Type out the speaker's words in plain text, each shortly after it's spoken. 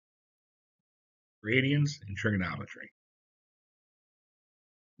Radians and trigonometry.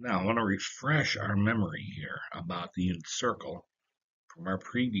 Now, I want to refresh our memory here about the unit circle from our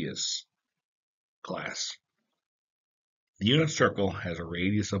previous class. The unit circle has a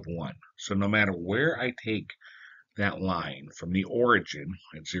radius of 1. So no matter where I take that line from the origin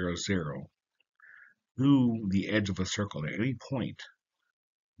at 0, 0 to the edge of a circle at any point,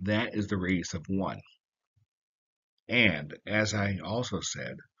 that is the radius of 1. And as I also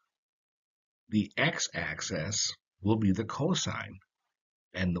said, the x-axis will be the cosine,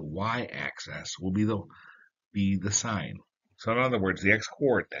 and the y-axis will be the sine. So in other words, the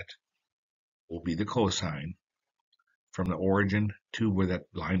x-coordinate will be the cosine from the origin to where that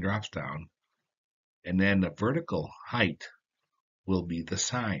line drops down, and then the vertical height will be the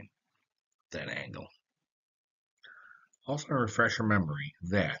sine of that angle. Also, to refresh your memory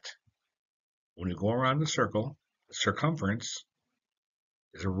that when you go around the circle, the circumference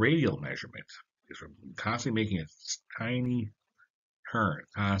is a radial measurement. Because we're constantly making a tiny turn,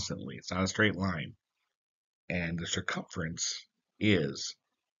 constantly. It's not a straight line. And the circumference is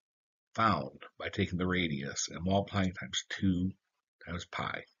found by taking the radius and multiplying times 2 times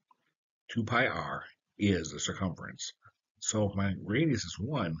pi. 2 pi r is the circumference. So if my radius is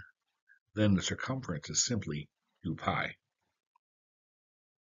 1, then the circumference is simply 2 pi.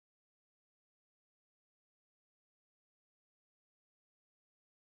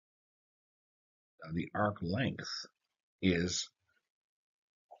 Now the arc length is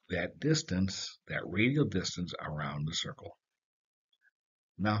that distance, that radial distance around the circle.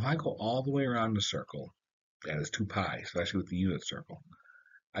 Now if I go all the way around the circle, that is 2 pi, especially with the unit circle.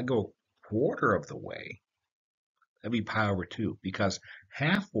 I go a quarter of the way, that'd be pi over 2, because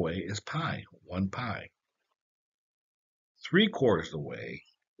halfway is pi, 1 pi. 3/4 of the way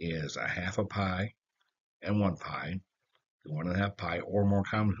is a half a pi and 1 pi. 1.5 pi, or more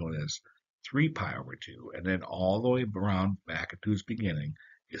common one is 3 pi over 2, and then all the way around back to its beginning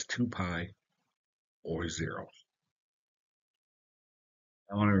is 2 pi over 0.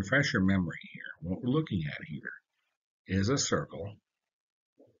 I want to refresh your memory here. What we're looking at here is a circle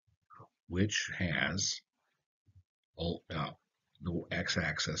which has the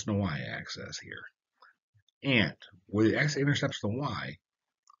x-axis and the y-axis here. And where the x intercepts the y,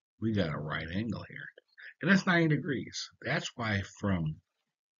 we got a right angle here. And that's 90 degrees. That's why from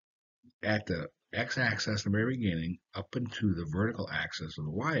at the x-axis in the very beginning up into the vertical axis of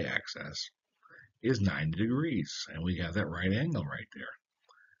the y-axis is 90 degrees. And we have that right angle right there.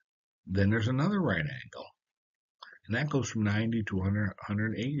 Then there's another right angle. And that goes from 90 to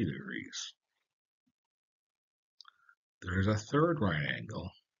 180 degrees. There's a third right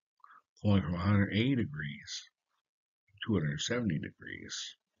angle going from 180 degrees to 270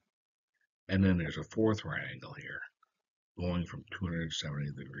 degrees. And then there's a fourth right angle here going from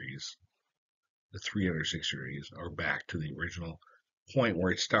 270 degrees to 360 degrees, or back to the original point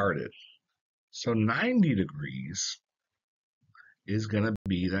where it started. So 90 degrees is going to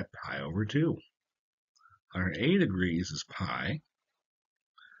be that pi over 2. 180 degrees is pi.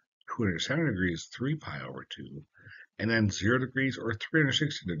 270 degrees is 3 pi over 2. And then 0 degrees or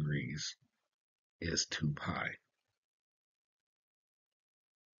 360 degrees is 2 pi.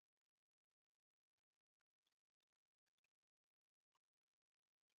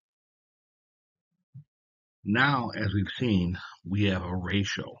 Now, as we've seen, we have a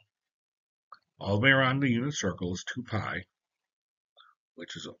ratio. All the way around the unit circle is 2 pi,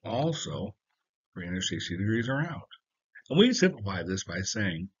 which is also 360 degrees around. And we simplify this by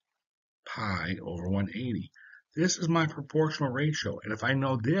saying pi over 180. This is my proportional ratio. And if I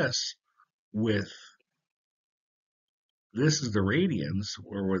know this this is the radians,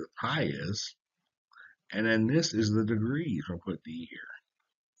 where the pi is, and then this is the degrees. We'll put D here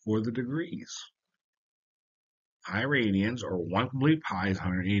for the degrees. Pi radians, or 1 complete pi, is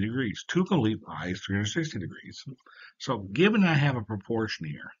 180 degrees. 2 complete pi is 360 degrees. So given I have a proportion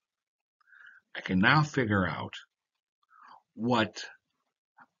here, I can now figure out what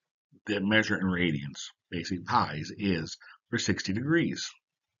the measure in radians, basically pi's, is for 60 degrees.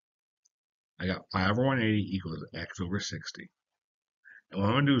 I got pi over 180 equals x over 60. And what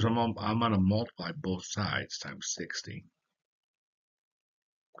I'm going to do is I'm going to multiply both sides times 60,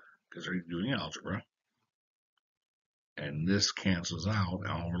 because we're doing algebra. And this cancels out.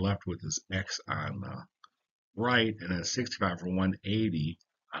 Now we're left with this x on the right, and then 65 for 180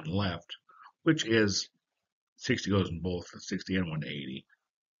 on the left, which is 60 goes in both 60 and 180,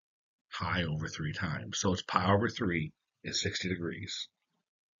 pi over 3 times. So it's pi over 3 is 60 degrees.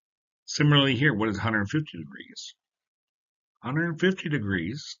 Similarly here, what is 150 degrees? 150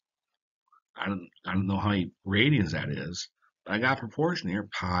 degrees, I don't know how many radians that is, but I got proportion here,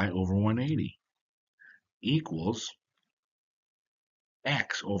 pi over 180. equals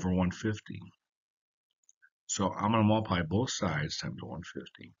x over 150. So I'm going to multiply both sides times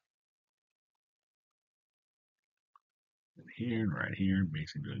 150. And here and right here,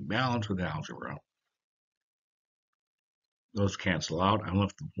 basically doing balance with algebra. Those cancel out. I'm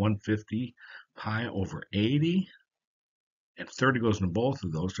left with 150 pi over 80. And 30 goes into both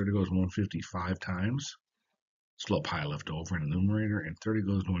of those. 30 goes to 155 times. Still a pi left over in the numerator. And 30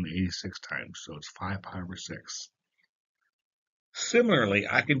 goes to 186 times. So it's 5 pi over 6. Similarly,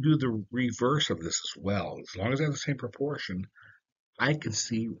 I can do the reverse of this as well. As long as I have the same proportion, I can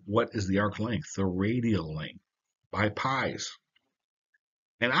see what is the arc length, the radial length, by pi's.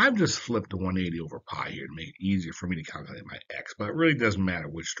 And I've just flipped to 180 over pi here to make it easier for me to calculate my x, but it really doesn't matter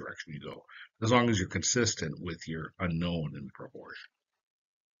which direction you go, as long as you're consistent with your unknown in the proportion.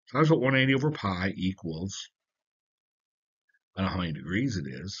 So that's what 180 over pi equals. I don't know how many degrees it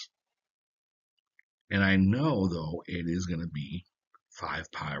is. And I know, though, it is going to be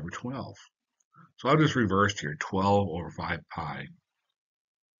 5 pi over 12. So I'll just reverse here. 12 over 5 pi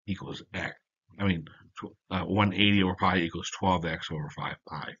equals x. 180 over pi equals 12x over 5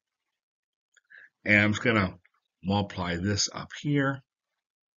 pi. And I'm just going to multiply this up here.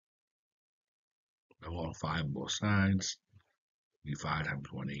 I want 5 on both sides. Be 5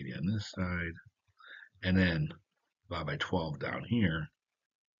 times 180 on this side. And then divide by 12 down here.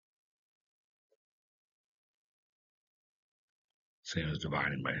 Same as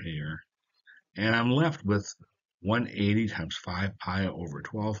dividing by here. And I'm left with 180 times 5 pi over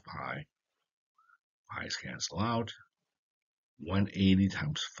 12 pi. Pi's cancel out. 180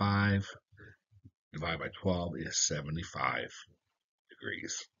 times 5 divided by 12 is 75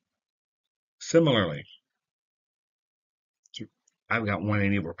 degrees. Similarly, I've got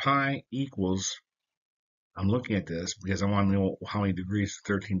 180 over pi equals, I'm looking at this because I want to know how many degrees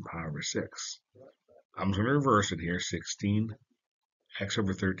 13 pi over 6. I'm going to reverse it here, 16 x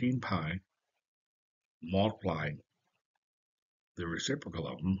over 13 pi, multiply the reciprocal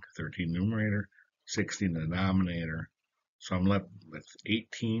of them, 13 numerator, 16 denominator. So I'm left with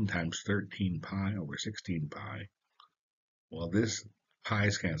 18 times 13 pi over 16 pi. Well, this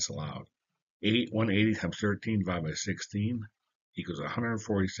pi's cancel out. 180 times 13 divided by 16 equals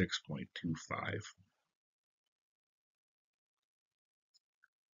 146.25.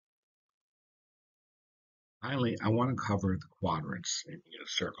 Finally, I want to cover the quadrants in a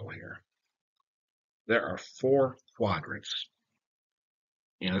circle here. There are 4 quadrants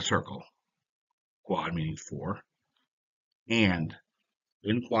in a circle. Quad meaning 4. And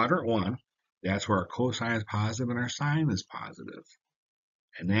in quadrant 1, that's where our cosine is positive and our sine is positive.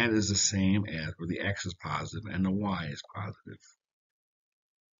 And that is the same as where the x is positive and the y is positive.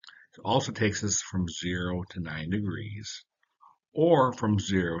 It also takes us from 0 to 9 degrees, or from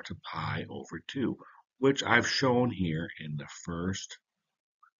 0 to pi over 2, which I've shown here in the first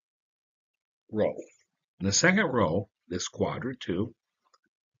row. In the second row, this quadrant 2,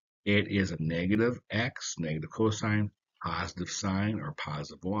 it is a negative x, negative cosine, positive sine, or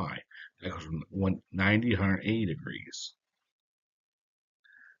positive y. That goes from 90 to 180 degrees.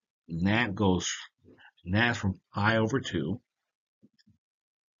 And that's from pi over 2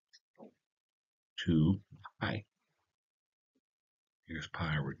 to pi. Here's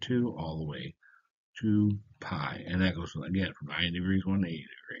pi over 2 all the way to pi. And that goes, again, from 90 degrees to 180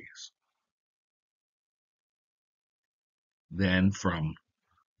 degrees. Then from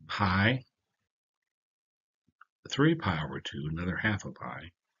pi, 3 pi over 2, another half a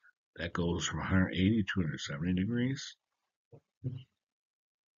pi. That goes from 180 to 270 degrees.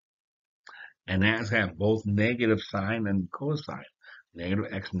 And that's have both negative sine and cosine. Negative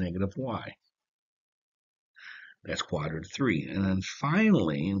x, negative y. That's quadrant 3. And then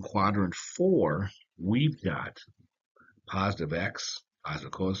finally, in quadrant 4, we've got positive x,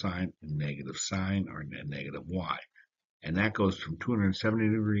 positive cosine, negative sine, or negative y. And that goes from 270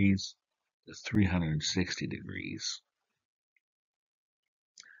 degrees to 360 degrees.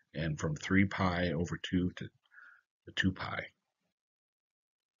 And from 3 pi over 2 to 2 pi.